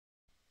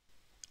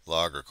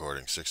Log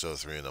recording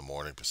 6:03 in the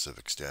morning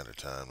Pacific Standard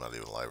Time. Not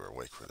even live or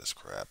awake for this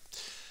crap.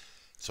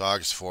 It's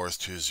August 4th,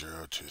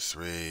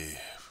 2023,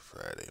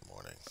 Friday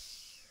morning.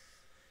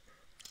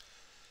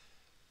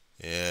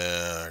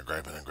 Yeah,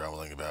 griping and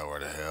grumbling about where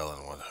the hell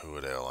and who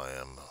the hell I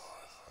am.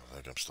 I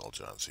think I'm still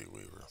John C.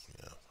 Weaver.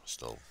 Yeah,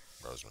 still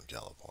Roseman,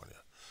 California.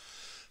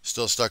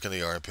 Still stuck in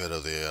the armpit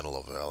of the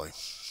Antelope Valley.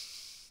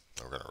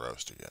 We're going to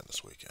roast again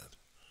this weekend.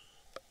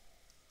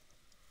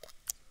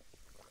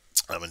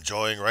 I'm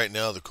enjoying right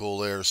now the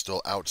cool air is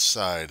still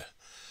outside, at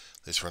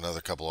least for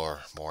another couple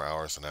more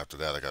hours, and after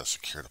that I got to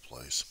secure the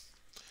place.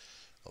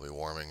 I'll be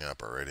warming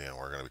up already, and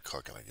we're going to be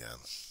cooking again.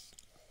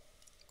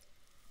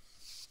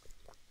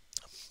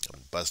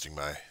 I'm busting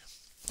my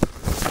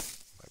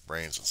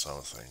brains on some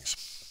of the things.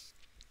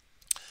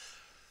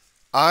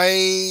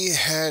 I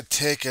had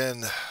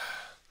taken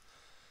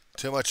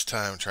too much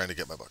time trying to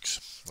get my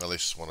books. Well, at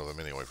least one of them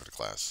anyway for the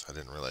class. I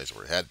didn't realize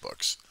we had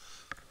books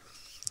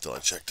until I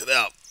checked it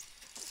out.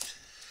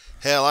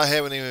 Hell, I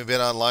haven't even been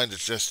online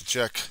just to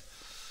check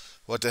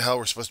what the hell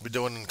we're supposed to be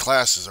doing in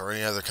classes or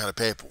any other kind of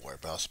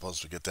paperwork. But I'm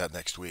supposed to get that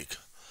next week.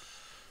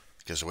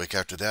 Because the week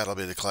after that, I'll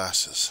be the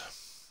classes.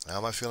 How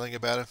am I feeling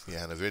about it?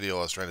 Yeah, in the video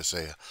I was trying to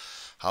say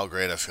how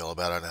great I feel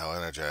about it and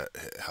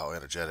how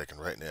energetic. And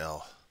right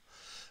now,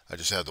 I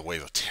just had the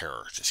wave of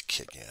terror just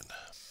kick in.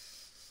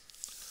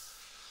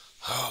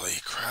 Holy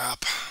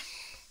crap.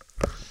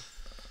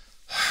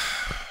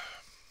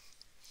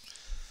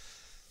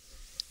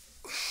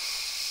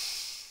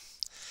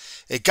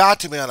 It got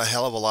to me on a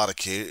hell of a lot of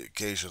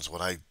occasions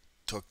when I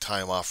took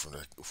time off from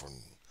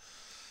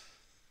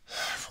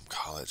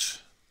college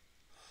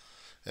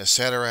and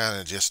sat around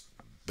and just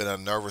been a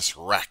nervous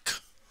wreck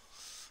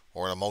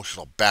or an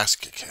emotional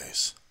basket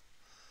case.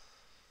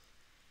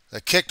 I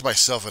kicked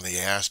myself in the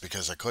ass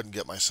because I couldn't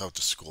get myself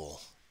to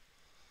school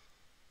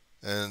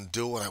and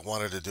do what I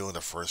wanted to do in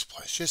the first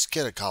place. Just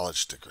get a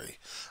college degree.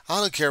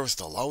 I don't care if it's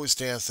the lowest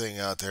damn thing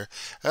out there.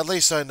 At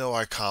least I know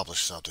I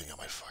accomplished something in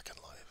my fucking life.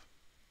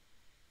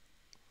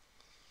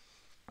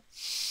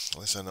 At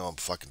least I know I'm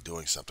fucking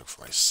doing something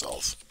for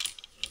myself.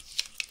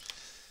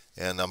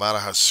 And no matter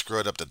how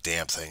screwed up the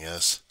damn thing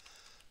is,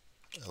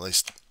 at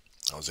least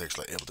I was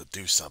actually able to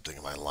do something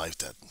in my life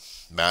that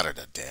mattered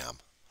a damn.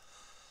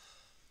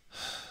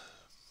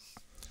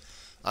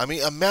 I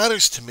mean, it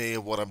matters to me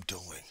what I'm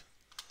doing.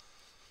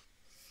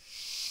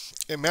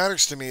 It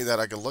matters to me that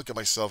I can look at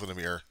myself in the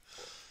mirror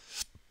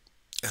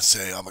and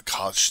say, I'm a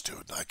college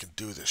student. I can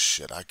do this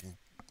shit. I can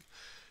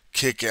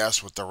kick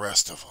ass with the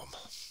rest of them.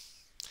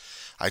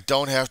 I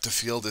don't have to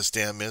feel this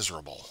damn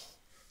miserable.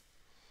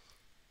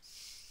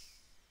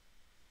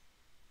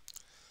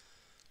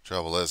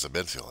 Trouble is, I've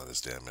been feeling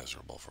this damn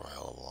miserable for a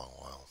hell of a long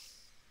while.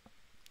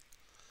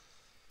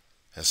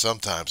 And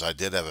sometimes I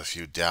did have a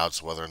few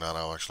doubts whether or not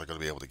I'm actually going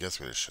to be able to get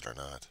through this shit or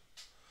not.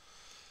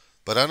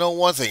 But I know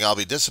one thing, I'll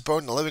be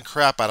disappointing the living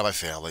crap out of my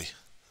family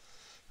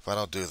if I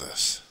don't do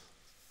this.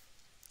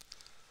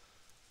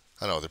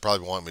 I know, they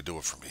probably want me to do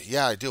it for me.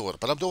 Yeah, I do it,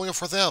 but I'm doing it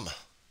for them.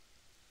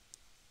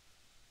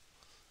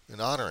 And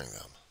honoring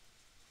them.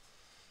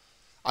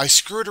 I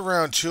screwed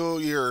around 2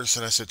 years,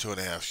 and I said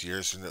 2.5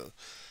 years, and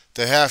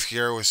the half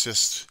year was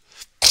just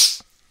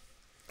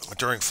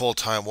during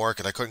full-time work,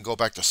 and I couldn't go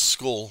back to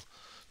school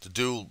to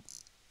do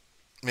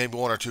maybe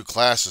 1 or 2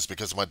 classes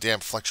because of my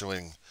damn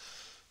fluctuating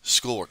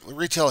schoolwork.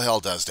 Retail hell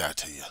does that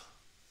to you.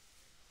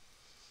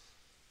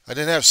 I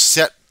didn't have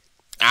set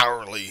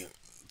hourly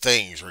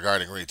things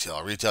regarding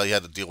retail. Retail, you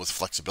had to deal with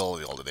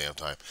flexibility all the damn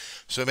time.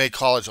 So it made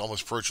college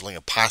almost virtually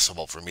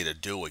impossible for me to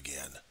do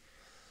again.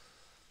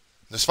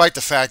 Despite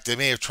the fact they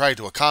may have tried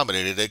to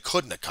accommodate it, they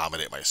couldn't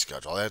accommodate my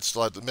schedule. I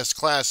still had to miss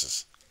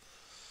classes.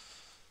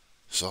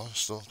 So,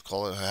 still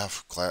call it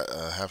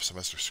a half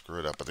semester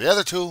screwed up. But the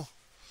other 2,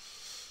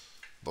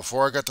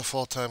 before I got the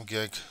full-time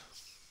gig,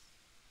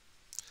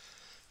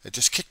 it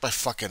just kicked my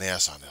fucking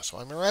ass on this.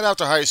 I mean, right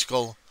after high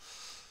school,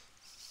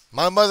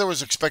 my mother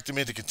was expecting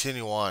me to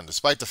continue on,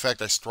 despite the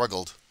fact I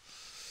struggled.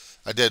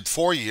 I did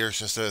 4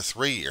 years instead of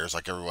 3 years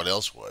like everyone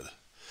else would.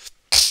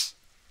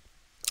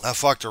 I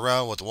fucked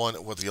around with the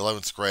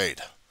 11th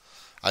grade.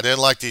 I didn't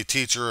like the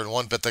teacher in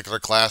one particular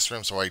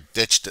classroom, so I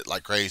ditched it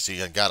like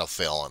crazy and got a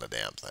fail on the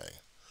damn thing.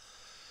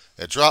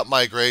 It dropped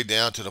my grade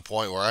down to the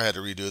point where I had to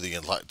redo the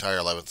entire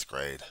 11th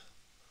grade.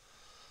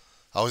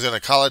 I was in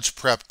a college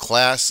prep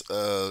class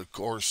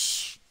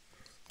course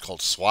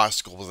called SWAT,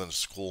 School Within a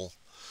School,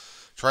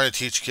 trying to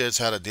teach kids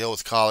how to deal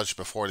with college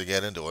before they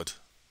get into it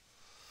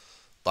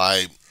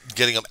by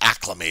getting them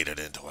acclimated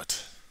into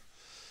it.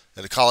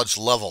 At a college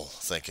level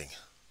thinking.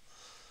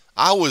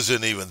 I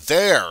wasn't even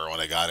there when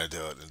I got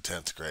into it in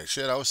 10th grade.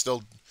 Shit, I was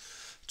still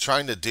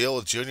trying to deal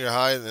with junior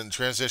high and then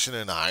transition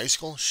into high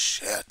school.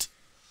 Shit.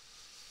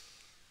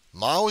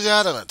 Ma was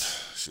adamant.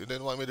 She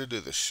didn't want me to do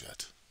this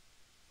shit.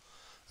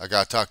 I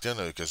got talked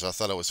into it because I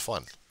thought it was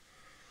fun.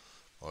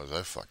 Or was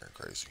I fucking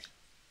crazy?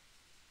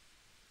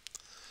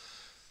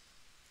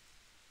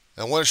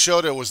 And when it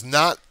showed it was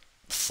not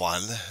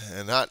fun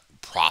and not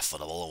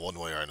profitable in one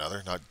way or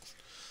another, not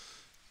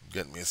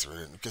getting me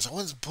through it because I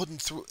wasn't putting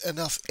through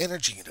enough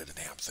energy into the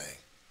damn thing.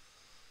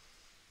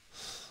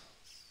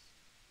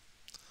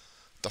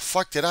 The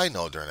fuck did I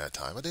know during that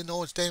time? I didn't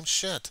know it's damn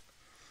shit.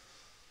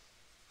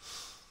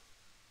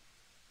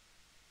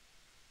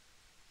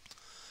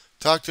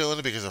 Talked to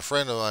him because a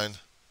friend of mine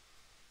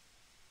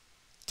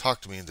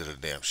talked me into the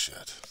damn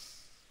shit.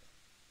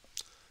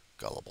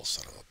 Gullible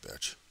son of a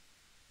bitch.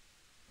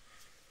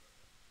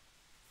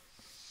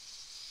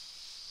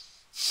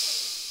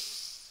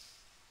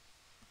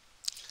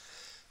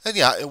 And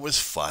yeah, it was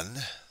fun.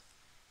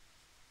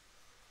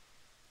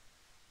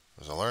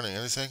 Was I learning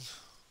anything?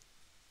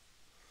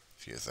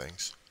 A few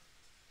things.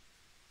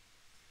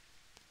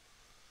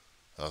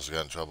 I also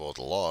got in trouble with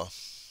the law.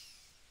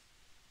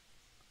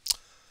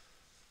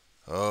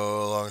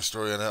 Oh, long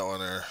story on that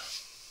one there.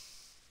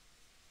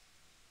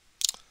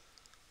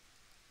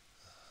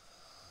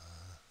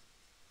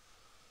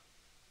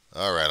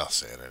 Alright, I'll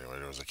say it anyway.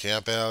 There was a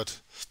camp out.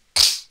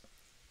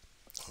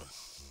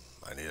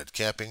 I needed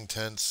camping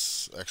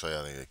tents. Actually,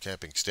 I needed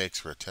camping stakes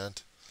for a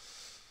tent.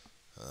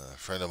 A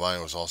friend of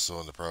mine was also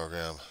in the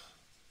program.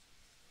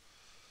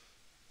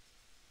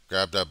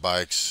 Grabbed our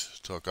bikes,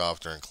 took off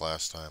during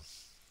class time.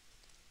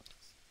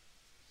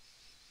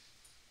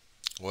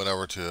 Went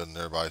over to a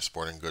nearby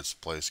sporting goods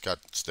place,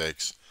 got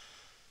stakes.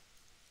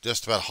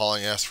 Just about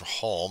hauling ass for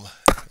home.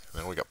 And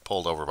then we got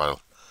pulled over by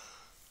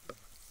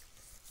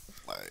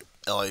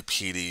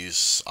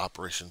LAPD's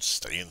Operation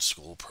Stay in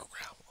School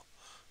program.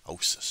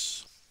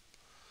 OSIS.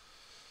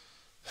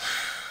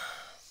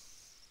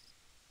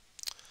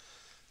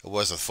 It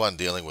wasn't fun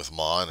dealing with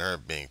Ma and her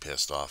being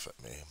pissed off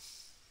at me.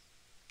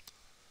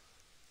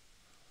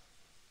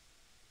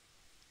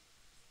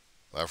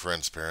 My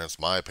friend's parents,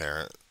 my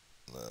parent,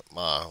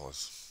 Ma,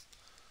 was...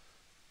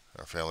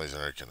 Our families are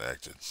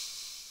interconnected.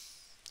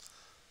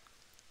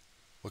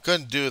 We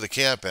couldn't do the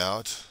camp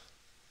out.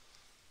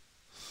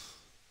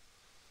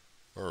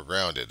 We were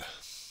grounded.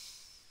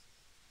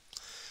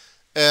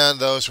 And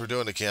those who were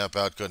doing the camp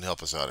out couldn't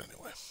help us out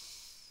anyway.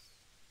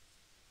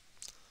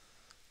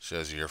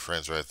 Shows you your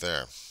friends right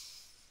there.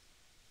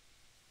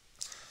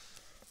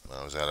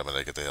 I was adamant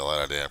to get the hell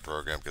out of the damn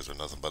program because they're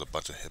nothing but a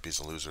bunch of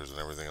hippies and losers and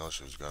everything else.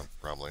 She was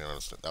grumbling on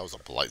us. That was the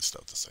polite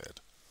stuff to say it.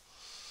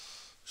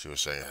 She was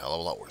saying a hell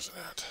of a lot worse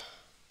than that.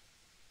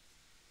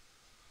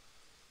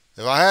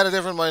 If I had a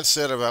different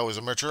mindset, if I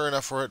was mature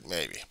enough for it,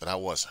 maybe. But I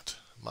wasn't.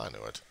 I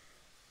knew it.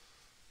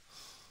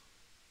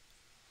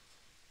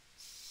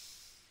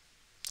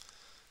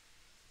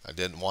 I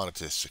didn't want it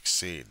to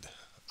succeed.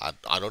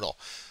 I don't know.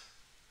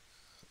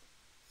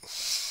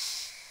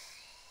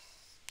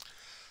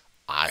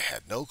 I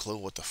had no clue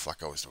what the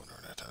fuck I was doing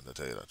during that time, to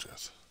tell you the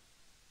truth.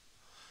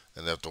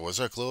 And if there was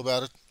a clue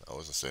about it, I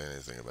wasn't saying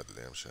anything about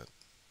the damn shit.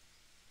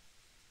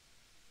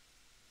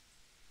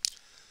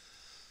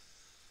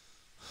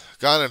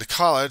 Got into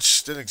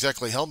college, didn't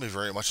exactly help me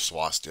very much,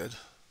 SWAS did.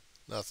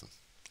 Nothing.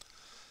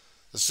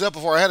 The step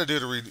before I had to do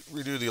to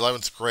redo the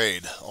 11th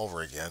grade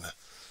over again.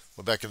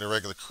 Went back into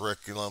regular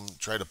curriculum,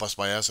 tried to bust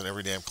my ass in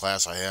every damn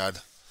class I had,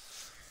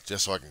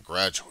 just so I can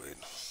graduate.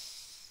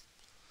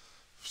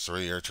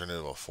 3 year turned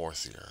into a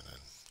 4th year, and then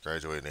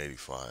graduated in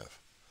 85.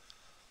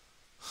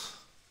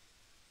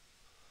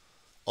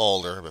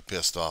 Older, but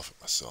pissed off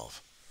at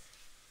myself.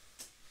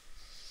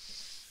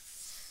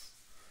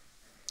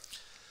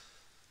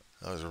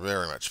 I was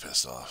very much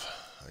pissed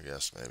off, I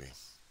guess, maybe.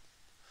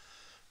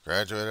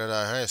 Graduated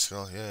out of high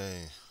school,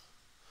 yay.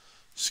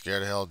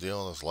 Scared to hell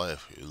dealing with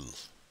life. Ugh.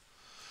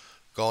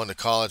 Going to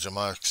college,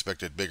 I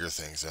expected bigger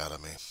things out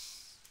of me.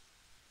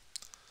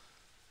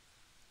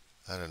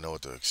 I didn't know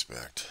what to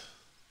expect.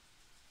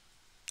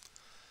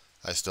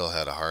 I still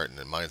had a heart and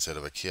the mindset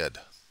of a kid.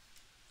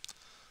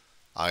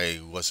 I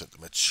wasn't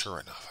mature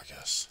enough, I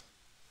guess.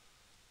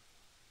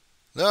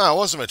 No, I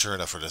wasn't mature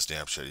enough for this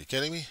damn shit. Are you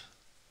kidding me?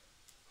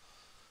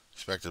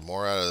 Expected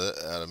more out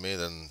of me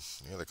than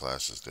the other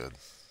classes did.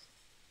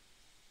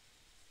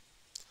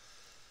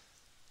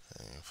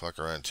 And fuck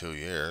around 2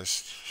 years,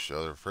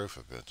 show their proof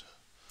of it.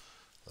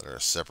 Let her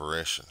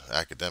separation,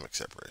 academic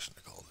separation,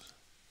 they called it.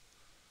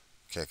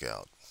 Kick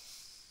out.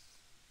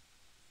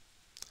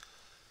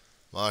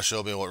 Ma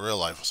showed me what real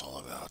life was all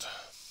about.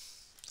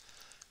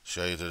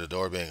 Show you to the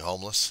door being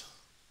homeless.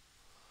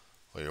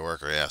 Well, you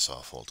work your ass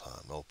off full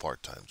time, no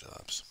part-time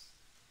jobs.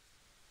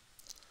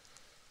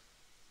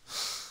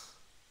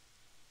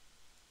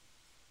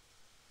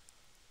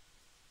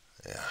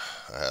 Yeah,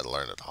 I had to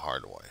learn it the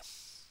hard way.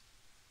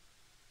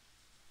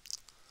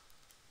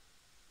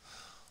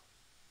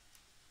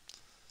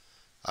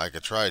 I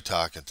could try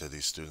talking to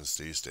these students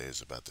these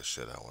days about the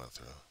shit I went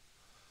through.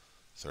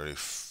 30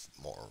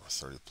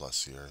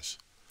 plus years.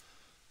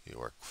 You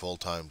work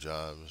full-time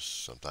jobs,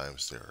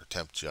 sometimes there are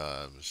temp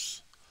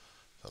jobs,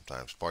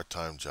 sometimes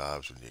part-time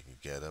jobs when you can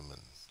get them,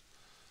 and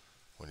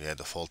when you had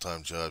the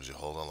full-time jobs, you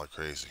hold on like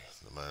crazy.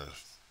 No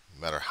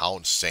matter how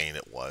insane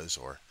it was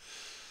or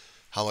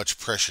how much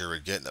pressure you were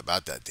getting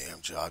about that damn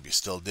job, you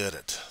still did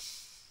it.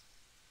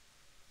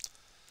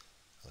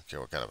 I don't care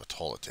what kind of a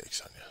toll it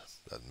takes on you.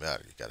 Doesn't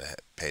matter. You gotta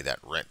pay that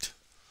rent.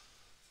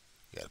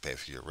 You got to pay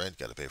for your rent,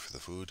 got to pay for the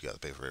food, got to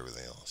pay for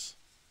everything else.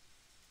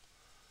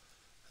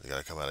 It's got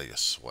to come out of your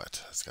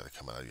sweat. It's got to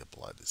come out of your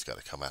blood. It's got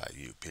to come out of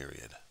you,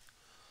 period.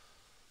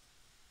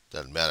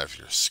 Doesn't matter if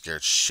you're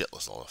scared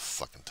shitless all the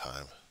fucking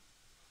time.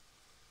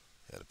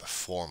 You got to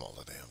perform all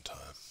the damn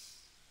time.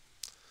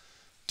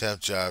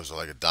 Temp jobs are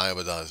like a dime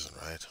a dozen,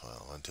 right?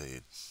 Well, until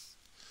you're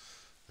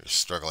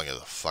struggling as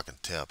a fucking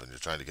temp and you're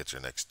trying to get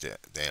your next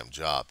damn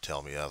job,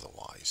 tell me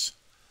otherwise.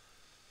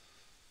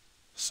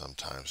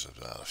 Sometimes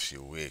about a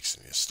few weeks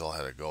and you still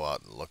had to go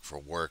out and look for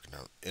work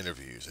and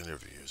interviews.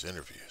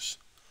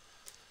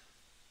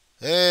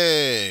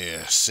 Hey,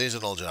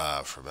 seasonal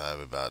job for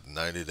about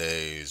 90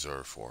 days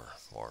or 3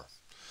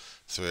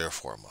 or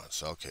 4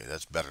 months. Okay,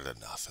 that's better than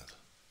nothing.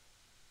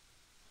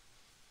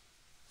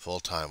 Full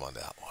time on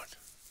that one.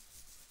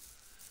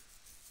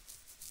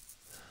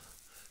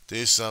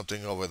 Do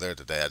something over there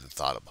that they hadn't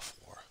thought of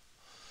before.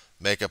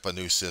 Make up a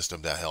new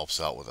system that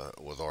helps out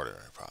with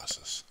ordering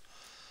process.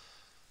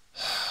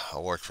 I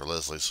worked for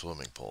Leslie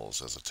Swimming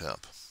Pools as a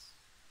temp.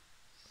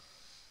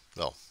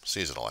 No,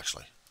 seasonal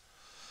actually.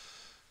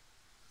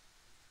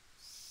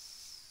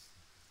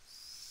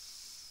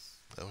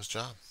 That was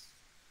job.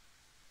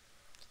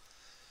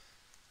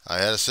 I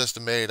had a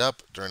system made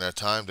up during that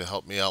time to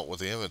help me out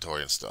with the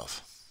inventory and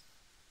stuff.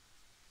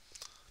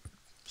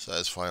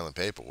 Besides filing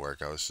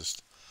paperwork, I was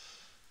just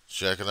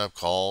checking up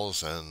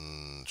calls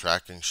and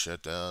tracking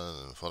shit down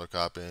and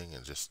photocopying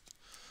and just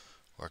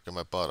working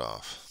my butt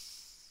off.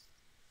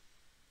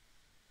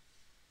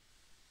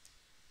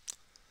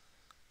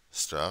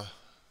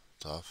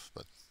 Tough,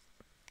 but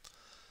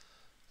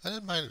I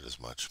didn't mind it as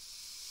much.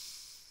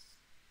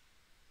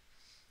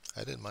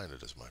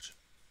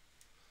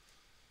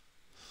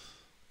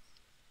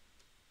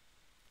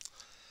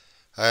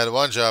 I had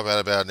one job at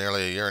about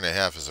nearly a year and a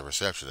half as a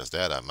receptionist.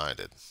 That I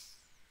minded.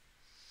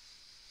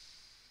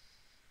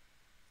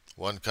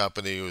 One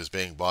company was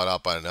being bought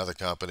out by another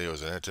company. It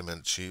was an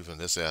intimate chief, and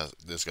this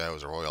guy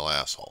was a royal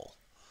asshole.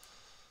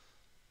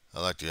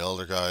 I like the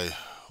older guy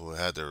who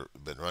had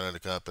been running the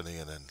company,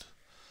 and then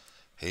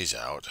he's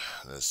out.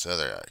 And this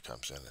other guy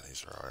comes in, and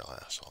he's a royal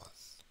asshole.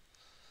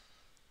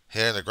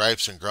 Hearing the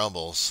gripes and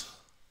grumbles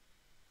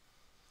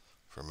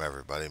from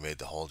everybody made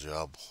the whole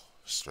job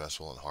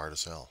stressful and hard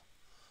as hell.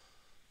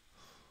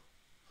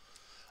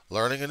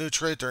 Learning a new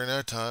trade during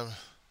that time.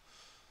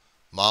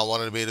 Mom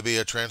wanted me to be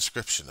a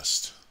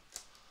transcriptionist.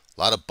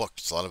 A lot of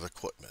books, a lot of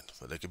equipment,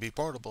 but they could be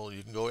portable.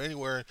 You can go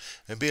anywhere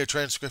and be a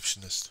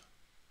transcriptionist.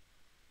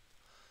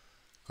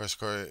 Of course,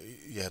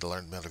 you had to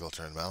learn medical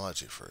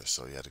terminology first,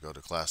 so you had to go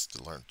to class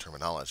to learn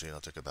terminology, and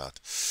it took about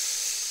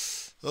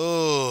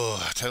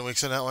 10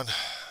 weeks in that one.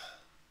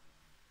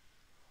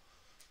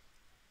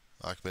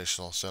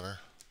 Occupational center.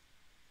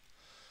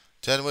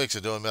 10 weeks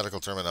of doing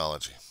medical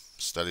terminology.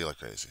 Study like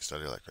crazy.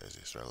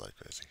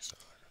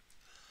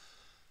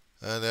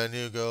 And then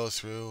you go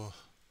through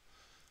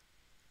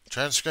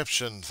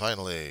transcription,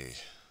 finally.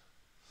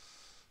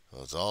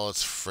 It's all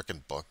its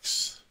frickin'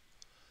 books.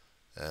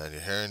 And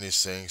you're hearing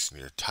these things and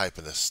you're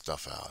typing this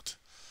stuff out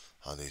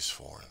on these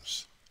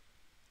forms.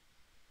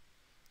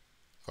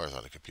 Of course,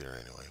 on a computer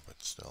anyway,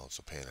 but still, it's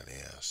a pain in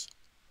the ass.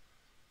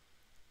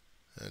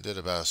 And I did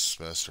about a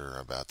semester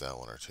about that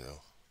one or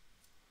two.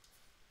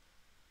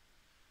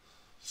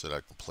 Said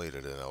I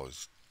completed it. I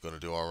was going to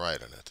do all right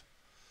in it.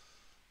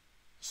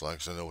 As long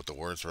as I know what the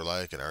words were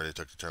like and I already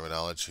took the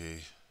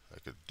terminology, I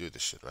could do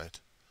this shit, right?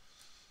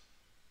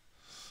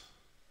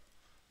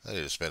 I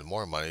need to spend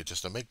more money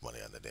just to make money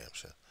on the damn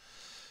shit.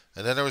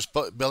 And then there was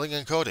billing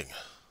and coding.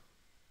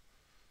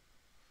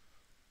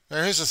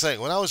 Now, here's the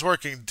thing. When I was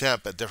working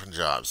temp at different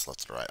jobs,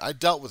 left and right, I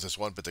dealt with this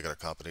one particular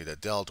company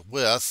that dealt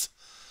with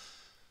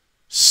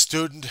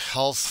student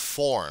health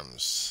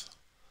forms.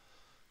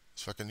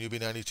 It's fucking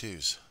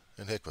UB92s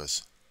and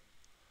HCQAs.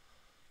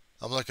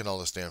 I'm looking at all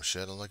this damn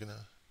shit. I'm looking at,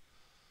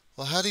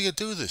 well, how do you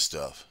do this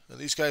stuff? And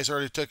these guys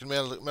already taken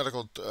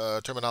medical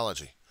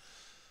terminology.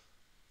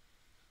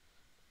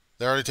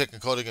 They're already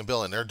taking coding and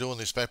billing. They're doing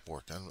this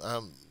paperwork.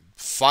 I'm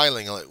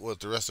filing it with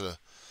the rest of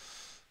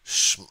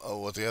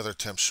with the other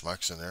temp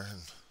schmucks in there.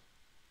 And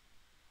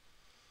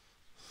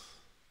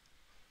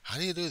how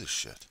do you do this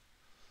shit?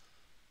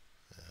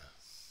 Yeah.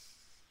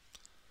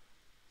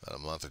 About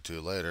a month or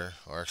two later,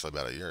 or actually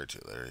about a year or two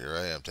later, here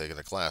I am taking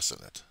a class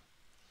in it.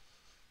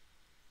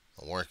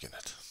 I'm working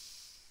it.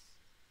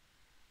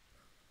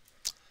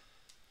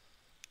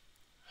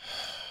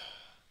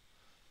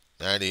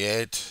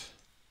 '98.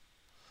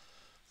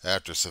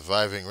 After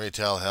surviving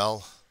retail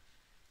hell,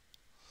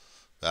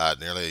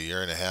 nearly a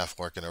year and a half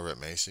working over at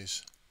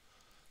Macy's.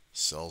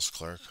 Sales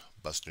clerk,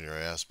 busting your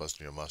ass,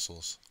 busting your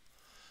muscles.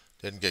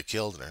 Didn't get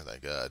killed in there,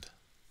 thank God.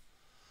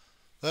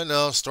 But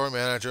no, store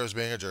manager was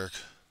being a jerk.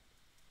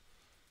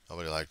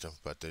 Nobody liked him,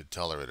 but they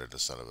tolerated the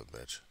son of a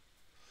bitch.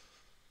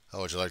 How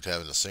would you like to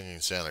have the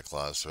singing Santa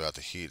Claus throughout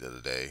the heat of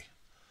the day?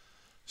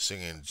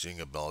 Singing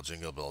Jingle Bell,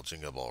 Jingle Bell,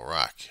 Jingle Bell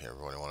Rock.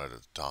 Everybody wanted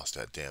to toss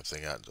that damn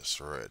thing out and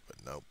destroy it, but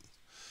nope.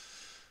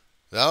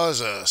 That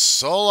was a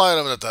sole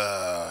item that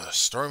the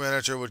store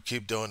manager would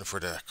keep doing for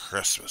the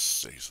Christmas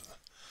season.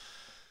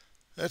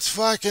 It's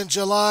fucking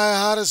July,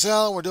 hot as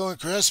hell. We're doing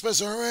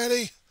Christmas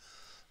already.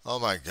 Oh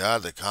my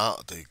God,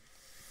 the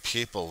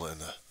people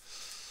and the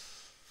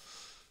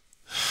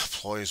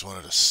employees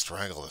wanted to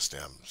strangle this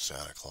damn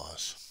Santa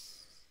Claus.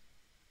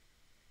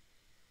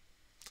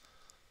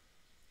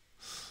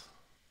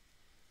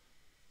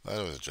 But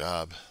it was a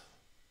job.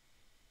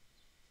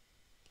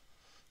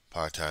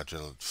 Part-time to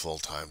a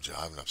full-time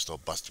job, and I'm still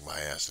busting my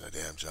ass in a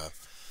damn job.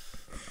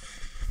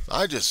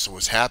 I just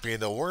was happy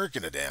to work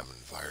in a damn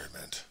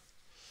environment.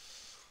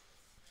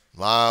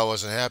 Ma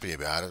wasn't happy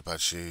about it,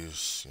 but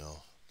she's,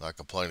 not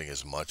complaining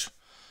as much.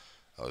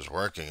 I was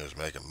working, I was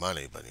making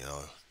money, but,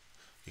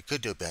 you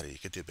could do better, you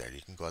could do better.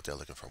 You can go out there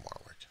looking for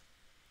more work.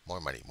 More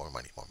money, more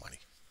money, more money.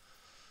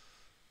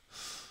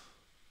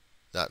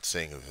 Not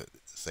saying if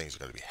things are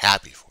going to be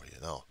happy for you,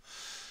 no.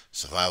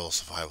 Survival,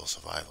 survival,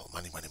 survival.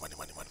 Money, money, money,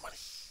 money, money, money.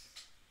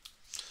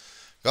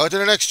 Go to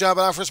the next job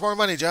and offers more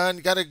money, John.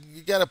 You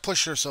gotta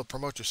push yourself,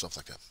 promote yourself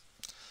like that.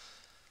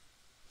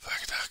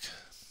 Fuck duck.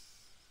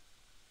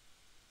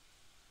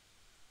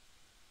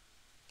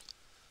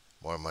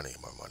 More money,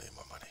 more money,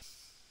 more money.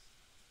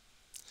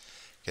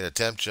 Get a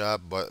temp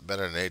job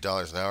better than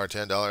 $8 an hour,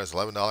 $10,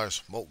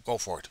 $11. Well, go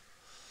for it.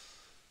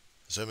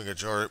 Assuming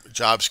your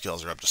job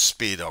skills are up to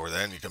speed over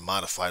there, and you can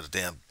modify the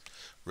damn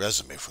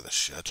resume for this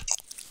shit.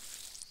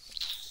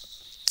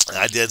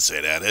 I did say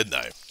that, didn't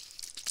I?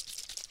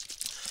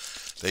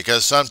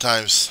 Because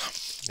sometimes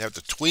you have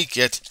to tweak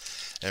it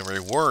and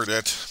reword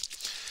it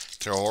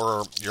to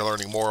you're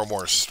learning more and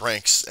more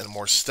strengths and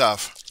more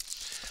stuff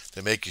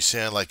to make you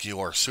sound like you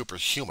are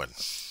superhuman.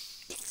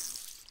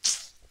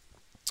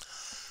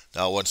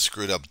 Now, one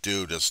screwed up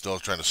dude is still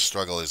trying to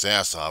struggle his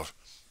ass off,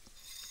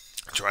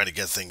 trying to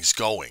get things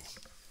going.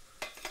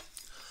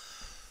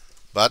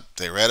 But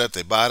they read it,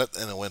 they bought it,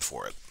 and they went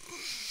for it.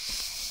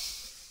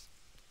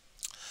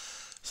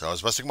 So I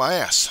was busting my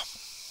ass.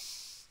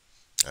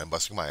 I'm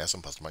busting my ass,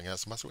 I'm busting my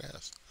ass, I'm busting my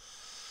ass.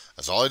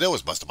 That's all I did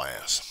was busting my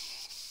ass.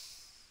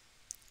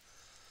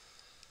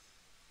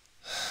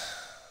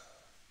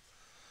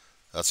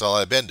 That's all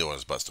I've been doing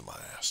is busting my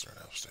ass during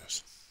those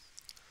days.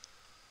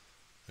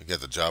 I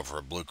get the job for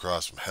a Blue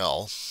Cross from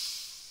hell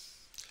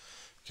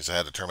because I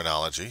had the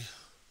terminology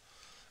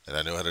and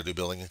I knew how to do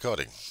billing and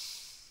coding.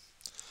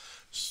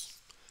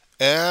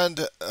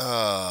 And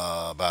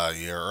about a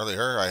year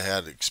earlier, I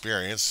had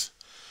experience.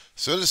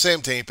 So the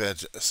same temp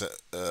agency,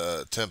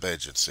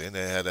 and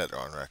they had that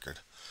on record,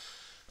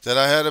 that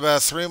I had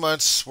about 3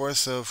 months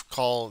worth of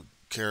call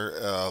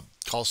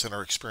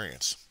center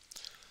experience.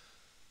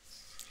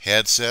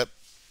 Headset.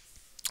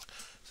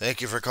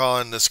 Thank you for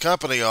calling this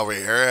company over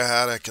here.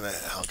 How can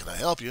I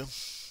help you?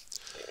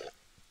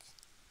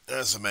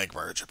 That's a make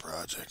merger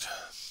project.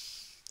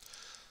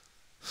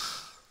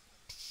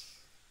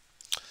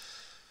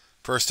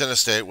 First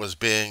Interstate was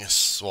being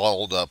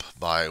swallowed up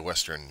by Great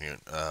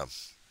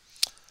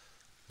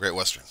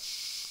Western.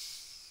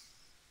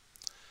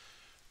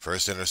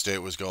 First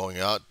Interstate was going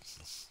out.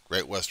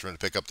 Great Western to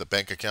pick up the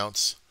bank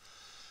accounts.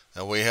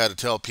 And we had to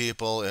tell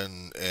people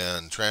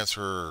and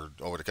transfer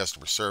over to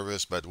customer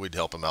service, but we'd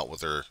help them out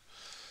with their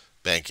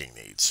banking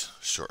needs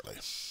shortly.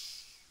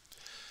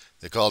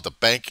 They call it the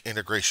Bank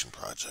Integration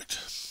Project.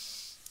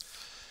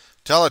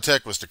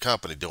 Teletech was the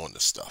company doing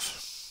this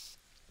stuff.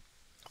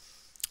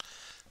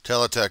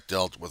 Teletech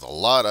dealt with a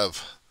lot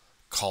of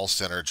call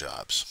center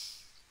jobs.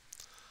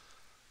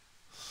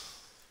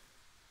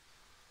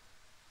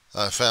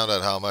 I found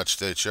out how much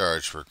they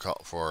charge for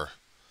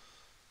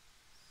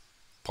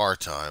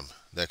part-time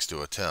next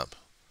to a temp.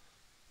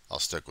 I'll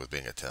stick with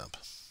being a temp.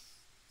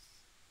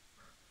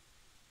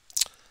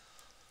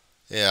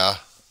 Yeah.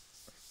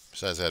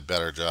 Besides, they had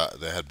better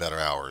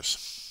hours.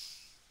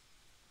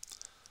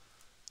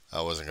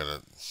 I wasn't gonna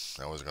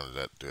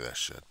do that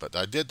shit, but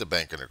I did the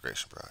Bank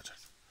Integration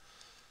Project,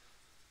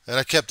 and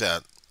I kept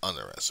that on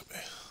the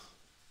resume.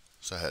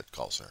 So I had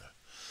call center,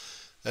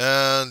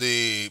 and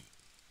the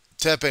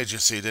temp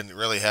agency didn't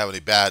really have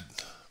any bad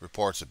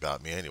reports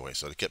about me anyway,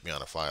 so they kept me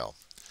on a file.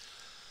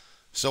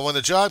 So when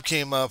the job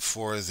came up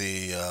for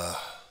the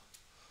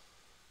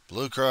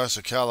Blue Cross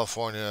of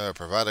California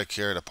Provider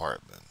Care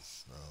Department,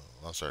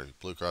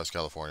 Blue Cross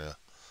California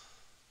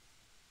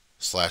 /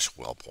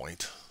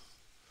 WellPoint,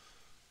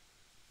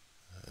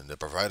 and the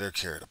Provider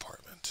Care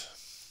Department,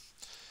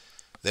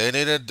 they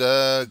needed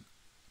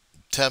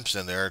temps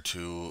in there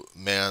to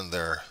man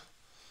their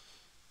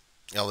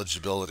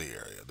eligibility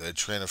area. They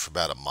train it for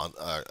about a month,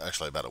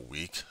 actually about a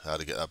week, how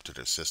to get up to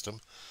their system,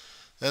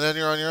 and then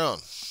you're on your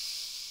own.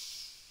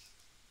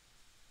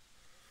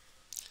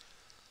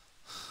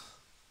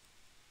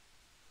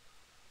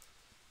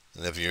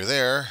 And if you're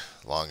there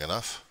long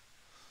enough,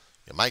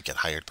 you might get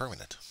hired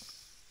permanent.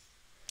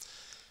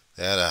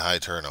 They had a high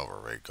turnover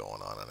rate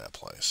going on in that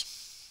place.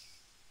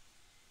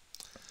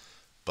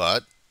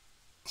 But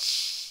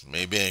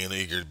me being an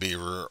eager to be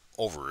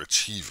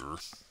overachiever,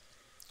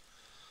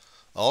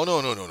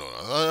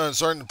 no. In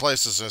certain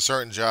places and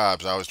certain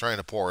jobs, I was trying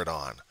to pour it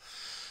on.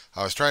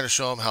 I was trying to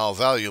show them how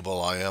valuable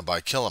I am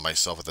by killing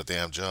myself at the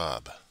damn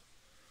job.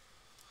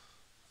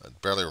 I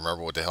barely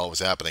remember what the hell was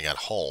happening at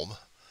home.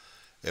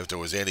 if there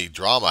was any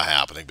drama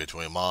happening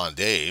between Ma and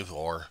Dave,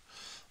 or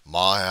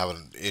Ma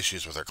having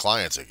issues with her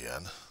clients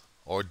again,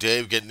 or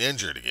Dave getting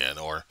injured again,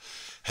 or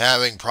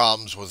having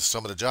problems with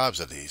some of the jobs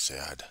that he's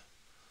had.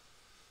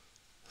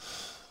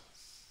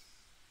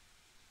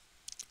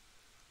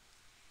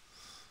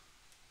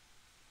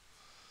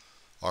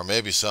 Or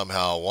maybe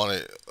somehow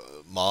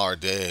Ma or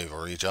Dave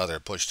or each other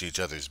pushed each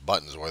other's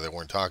buttons where they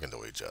weren't talking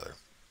to each other.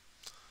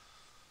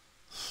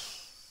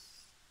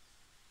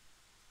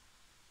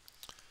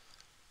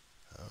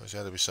 Always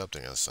had to be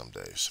something in some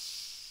days.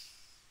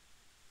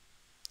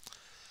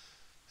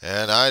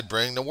 And I'd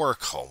bring the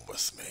work home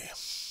with me.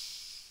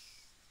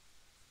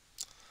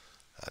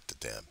 Not the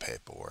damn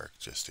paperwork,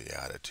 just the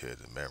attitude,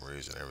 the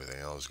memories, and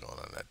everything else going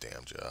on in that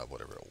damn job,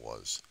 whatever it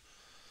was.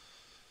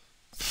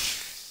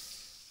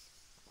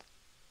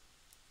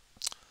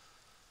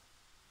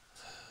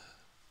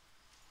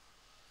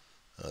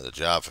 The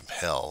job from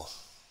hell,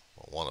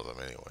 well, one of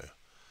them anyway.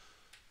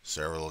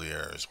 Several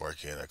years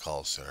working in a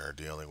call center,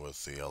 dealing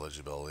with the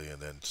eligibility,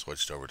 and then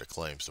switched over to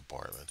claims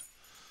department.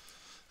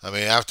 I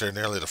mean, after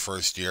nearly the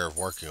first year of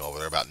working over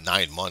there, about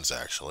 9 months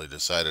actually,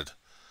 decided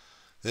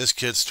this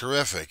kid's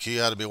terrific.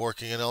 He ought to be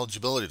working in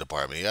eligibility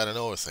department. He ought to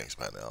know things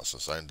by now. So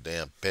signed the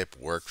damn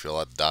paperwork, fill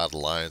out dotted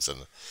lines,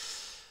 and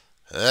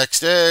the next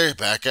day,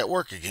 back at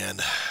work again.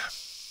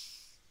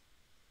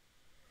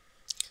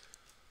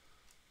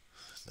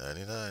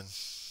 99.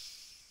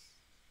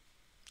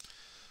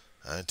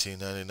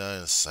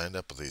 1999, signed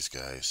up with these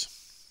guys.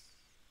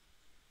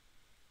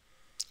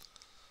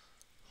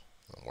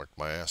 I worked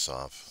my ass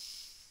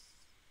off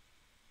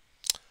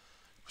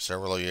for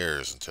several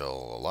years until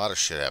a lot of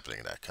shit happening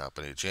in that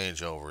company.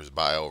 Changeovers,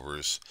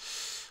 buyovers,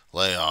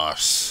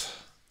 layoffs.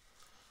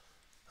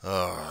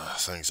 Oh,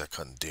 things I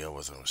couldn't deal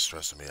with and was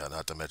stressing me out,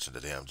 not to mention the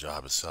damn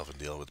job itself and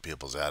dealing with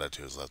people's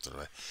attitudes left and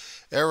right.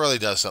 It really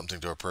does something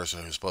to a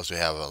person who's supposed to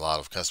have a lot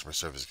of customer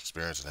service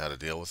experience and how to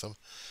deal with them.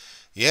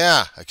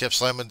 Yeah, I kept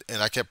slamming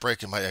and I kept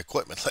breaking my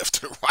equipment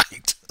left and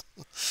right.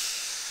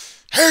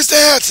 Here's the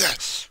answer.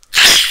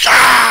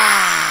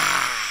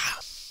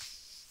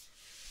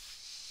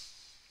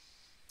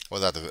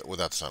 Without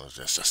the sound of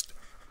this, just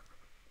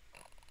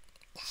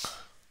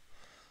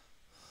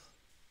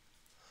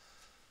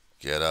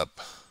get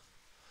up,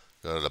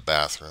 go to the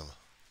bathroom,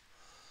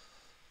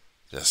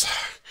 just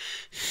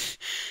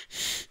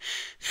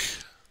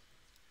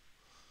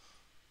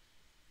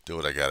do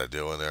what I got to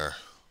do in there.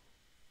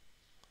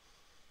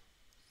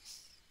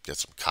 Get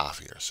some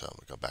coffee or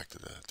something. Go back to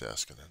the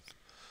desk and then.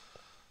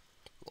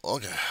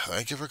 Okay,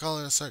 thank you for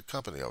calling the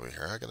company over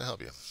here. How can I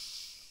help you?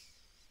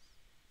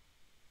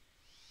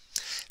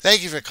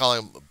 Thank you for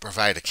calling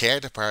Provider Care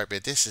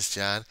Department. This is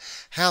John.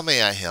 How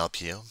may I help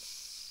you?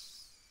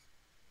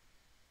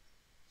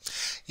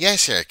 Yes,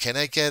 sir. Can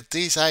I get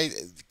these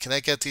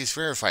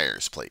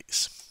verifiers,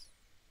 please?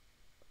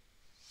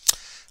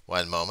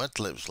 One moment,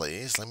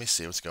 please. Let me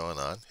see what's going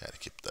on. Had to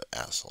keep the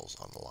assholes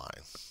on the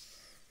line.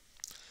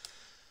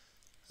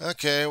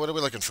 Okay, what are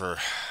we looking for?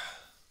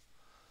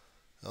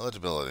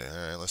 Eligibility.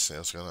 All right, let's see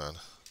what's going on.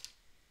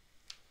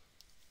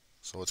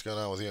 So what's going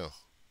on with you?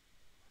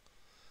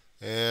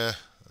 Yeah,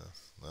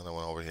 I don't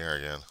want over here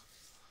again.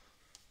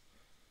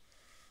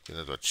 Get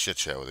into a chit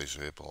chat with these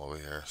people over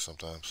here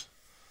sometimes.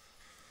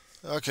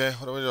 Okay,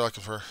 what are we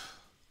looking for?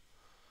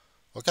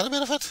 What kind of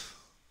benefit?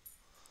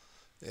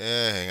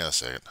 Yeah, hang on a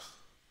second.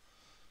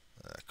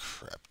 Ah,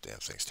 crap, damn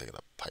thing's taking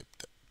a pipe.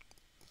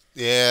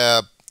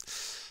 Yeah,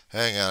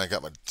 hang on, I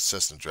got my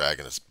system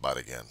dragging its butt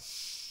again.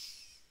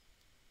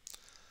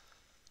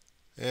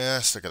 Yeah,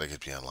 still gotta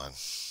get you online.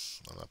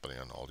 I'm not putting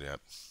on hold yet.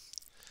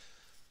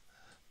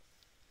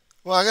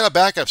 Well, I got a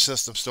backup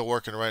system still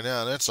working right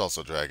now, and it's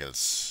also dragging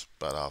its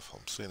butt off.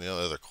 I'm seeing the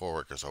other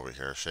coworkers over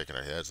here shaking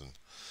their heads and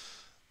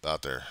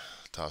about to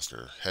toss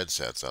their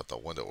headsets out the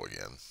window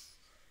again.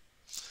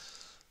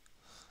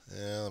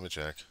 Yeah, let me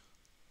check.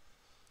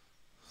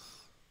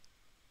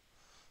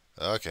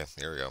 Okay,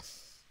 here we go.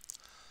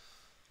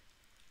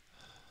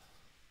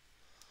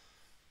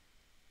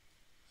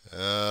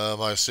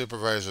 My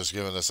supervisor's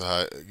giving us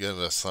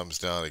thumbs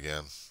down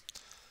again.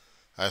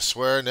 I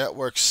swear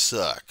networks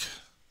suck.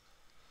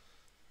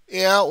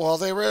 Yeah, well,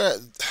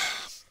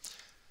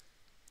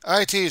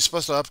 IT is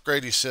supposed to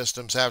upgrade these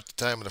systems half the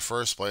time in the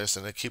first place,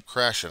 and they keep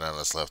crashing on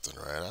us left and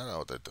right. I don't know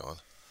what they're doing.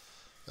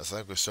 I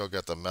think we still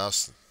got the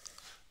mouse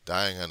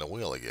dying on the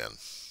wheel again.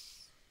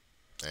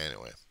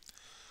 Anyway.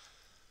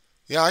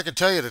 Yeah, I can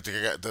tell you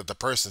that the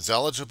person's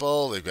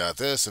eligible. They've got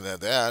this and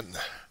that.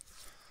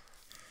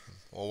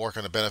 We'll work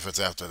on the benefits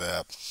after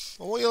that.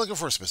 Well, what are you looking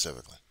for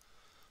specifically?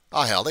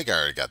 Oh, hell, they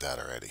already got that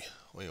already.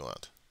 What do you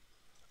want?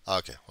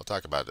 Okay, we'll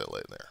talk about that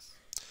later.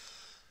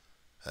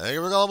 Thank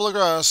you for calling Blue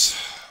Cross.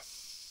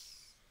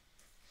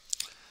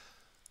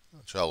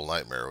 A travel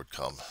nightmare would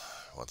come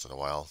once in a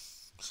while.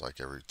 It's like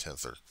every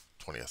 10th or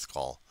 20th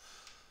call.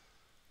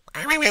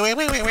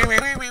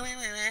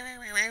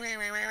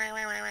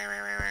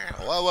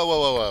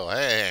 Whoa.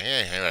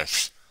 Hey.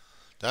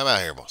 Time out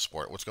here,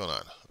 sport. What's going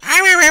on?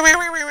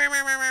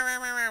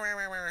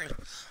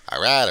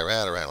 All right.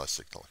 Let's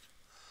take a look.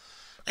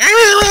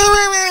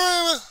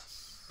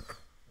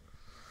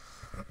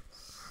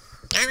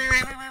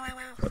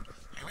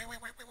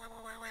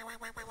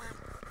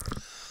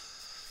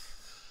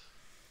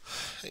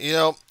 You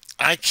know,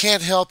 I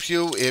can't help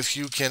you if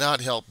you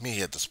cannot help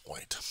me at this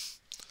point.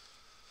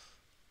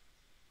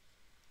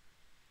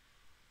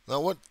 Now,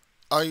 what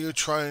are you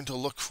trying to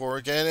look for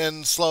again?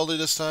 And slowly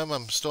this time,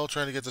 I'm still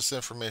trying to get this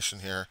information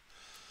here.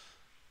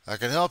 I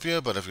can help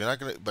you, but if you're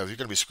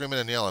gonna be screaming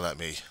and yelling at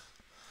me,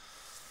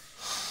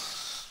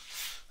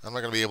 I'm not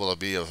gonna be able to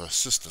be of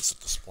assistance at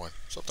this point.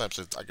 Sometimes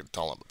I can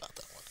tell them about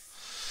that one,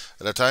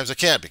 and at times I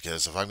can't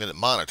because if I'm getting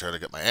monitored, I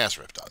get my ass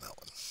ripped on that one.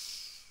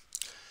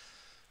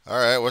 All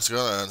right, what's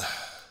going on?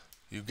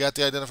 You got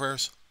the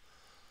identifiers?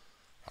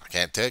 I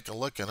can't take a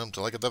look at them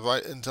until I get the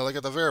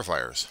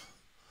verifiers.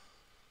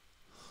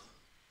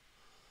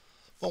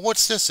 Well,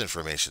 what's this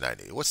information I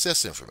need? What's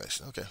this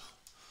information? Okay.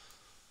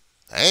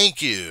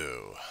 Thank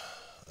you.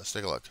 Let's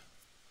take a look.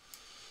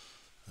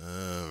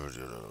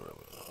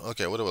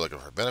 Okay, what are we looking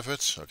for?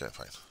 Benefits? Okay,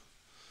 fine.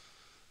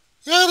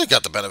 Yeah, they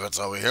got the benefits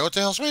over here. What the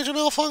hell's major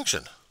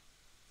malfunction?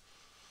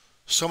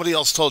 Somebody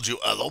else told you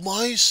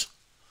otherwise?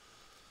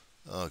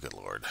 Oh, good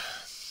lord.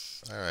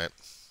 All right.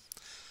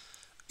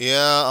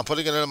 Yeah, I'm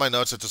putting it in my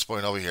notes at this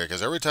point over here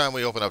because every time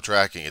we open up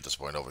tracking at this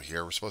point over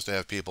here, we're supposed to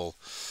have people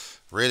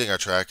reading our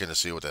tracking to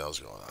see what the hell's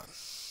going on.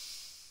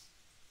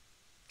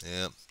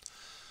 Yeah.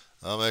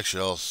 I'll make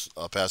sure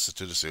I'll pass it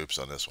to the soups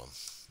on this one.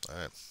 All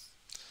right.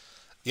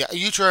 Yeah,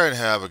 you try and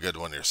have a good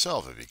one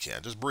yourself if you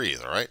can. Just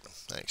breathe, all right?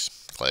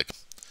 Thanks. Click.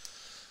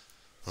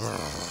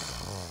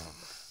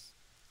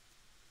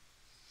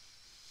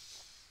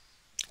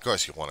 Of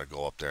course, you want to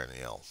go up there and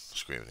yell,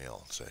 scream and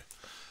yell, and say,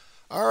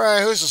 all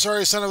right, who's the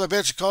sorry son of a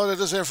bitch calling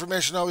this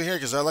information over here?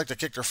 Because I'd like to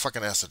kick their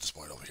fucking ass at this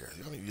point over here.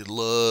 I mean, you'd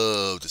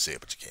love to see it,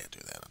 but you can't do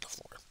that on the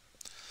floor.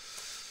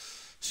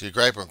 So you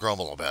gripe and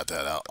grumble about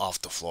that out off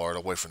the floor,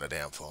 away from the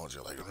damn phones.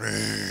 You're like,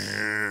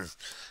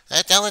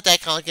 don't let that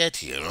call get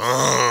to you.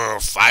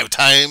 5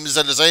 times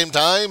at the same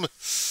time.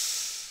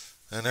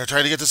 And they're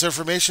trying to get this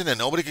information, and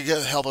nobody can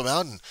help them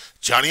out. And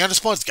Johnny on the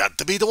spot's got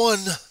to be the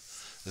one.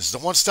 This is the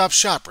one-stop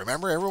shop.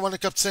 Remember, everyone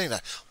kept saying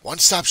that.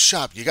 One-stop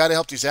shop. You got to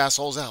help these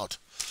assholes out.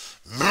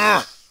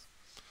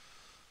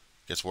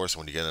 Gets worse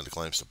when you get into the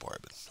claims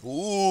department.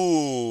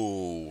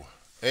 Ooh.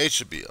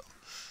 HBO.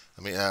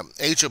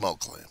 HMO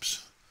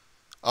claims.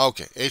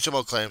 Okay,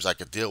 HMO claims I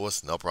could deal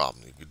with, no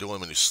problem. You can do them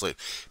when you sleep.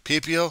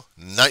 PPO,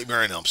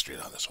 nightmare on Elm Street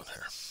on this one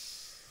here.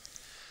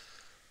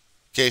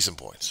 Case in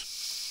points.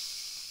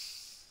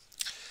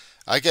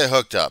 I get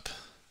hooked up,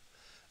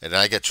 and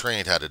I get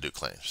trained how to do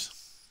claims.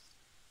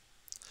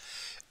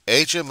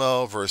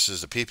 HMO versus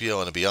the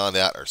PPO and beyond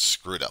that are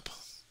screwed up.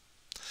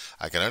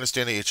 I can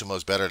understand the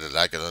HMOs better than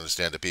I can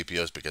understand the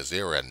PPOs because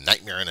they were a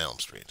nightmare on Elm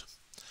Street.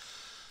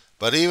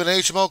 But even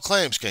HMO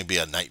claims can be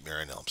a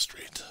nightmare on Elm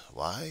Street.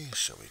 Why?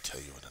 Shall we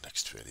tell you in the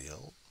next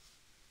video?